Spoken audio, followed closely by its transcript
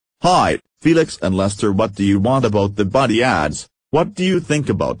Hi, Felix and Lester, what do you want about the buddy ads? What do you think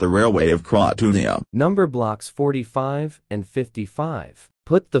about the railway of Croatunia? Numberblocks 45 and 55.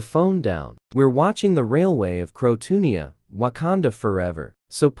 Put the phone down. We're watching the railway of Croatunia, Wakanda forever.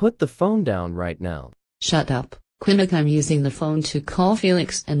 So put the phone down right now. Shut up, Quinnick. I'm using the phone to call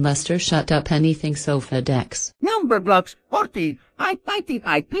Felix and Lester. Shut up anything sofa decks. Numberblocks 40. I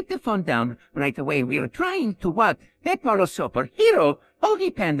put the phone down right away. We are trying to what? That our superhero,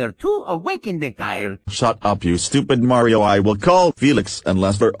 Holy Panda 2, awaken the guy. Shut up, you stupid Mario. I will call Felix and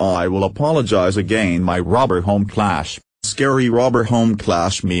Lester. I will apologize again. My robber home clash. Scary robber home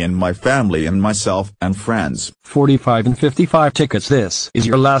clash, me and my family and myself and friends. 45 and 55 tickets. This is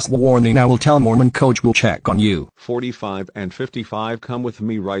your last warning. I will tell Mormon coach will check on you. 45 and 55, come with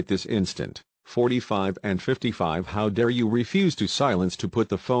me right this instant. 45 and 55, how dare you refuse to silence to put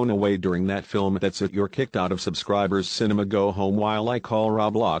the phone away during that film? That's it, you're kicked out of subscribers cinema. Go home while I call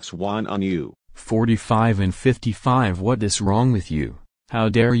Roblox 1 on you. 45 and 55, what is wrong with you? How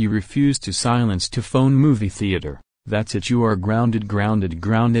dare you refuse to silence to phone movie theater? That's it, you are grounded.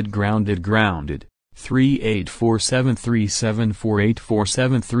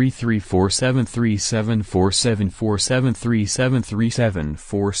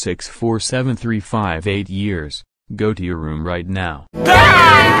 8 years. Go to your room right now.